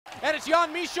And it's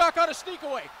Jan Mysak on a sneak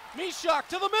away. Mysak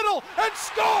to the middle and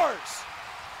scores!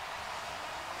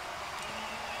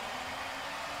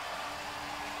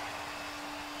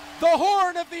 The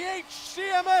horn of the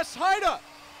HCMS Haida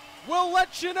will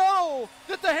let you know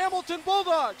that the Hamilton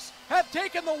Bulldogs have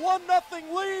taken the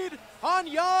 1-0 lead on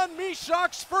Jan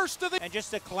Mysak's first of the... And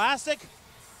just a classic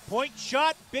point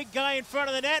shot, big guy in front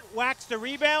of the net, whacks the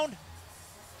rebound,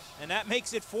 and that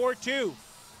makes it 4-2.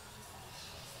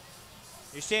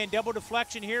 You're saying double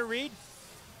deflection here, Reed?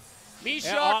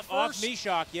 Mysak off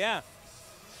Mysak, yeah.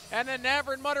 And then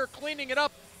Navrin Mutter cleaning it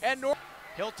up, and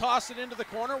he'll toss it into the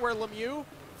corner where Lemieux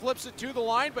flips it to the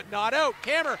line, but not out.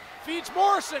 Kammer feeds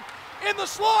Morrison in the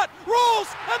slot, rolls,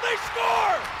 and they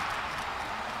score!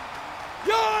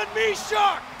 Jan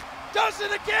Mysak does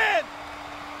it again!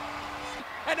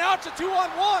 And now it's a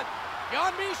 2-on-1.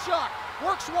 Jan Mysak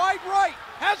works wide right,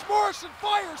 has Morrison,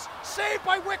 fires, saved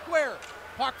by Wickware.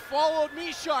 Puck followed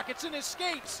Mysak, it's in his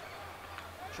skates.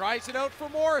 Tries it out for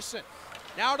Morrison.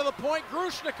 Now to the point,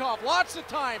 Grushnikov, lots of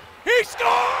time. He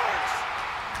scores!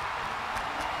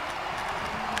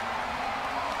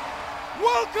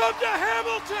 Welcome to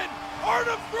Hamilton,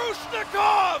 Artem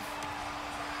Grushnikov!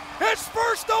 His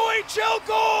first OHL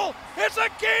goal! It's a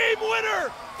game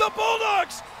winner! The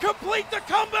Bulldogs complete the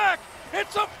comeback!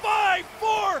 It's a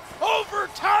 5-4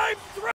 overtime threat!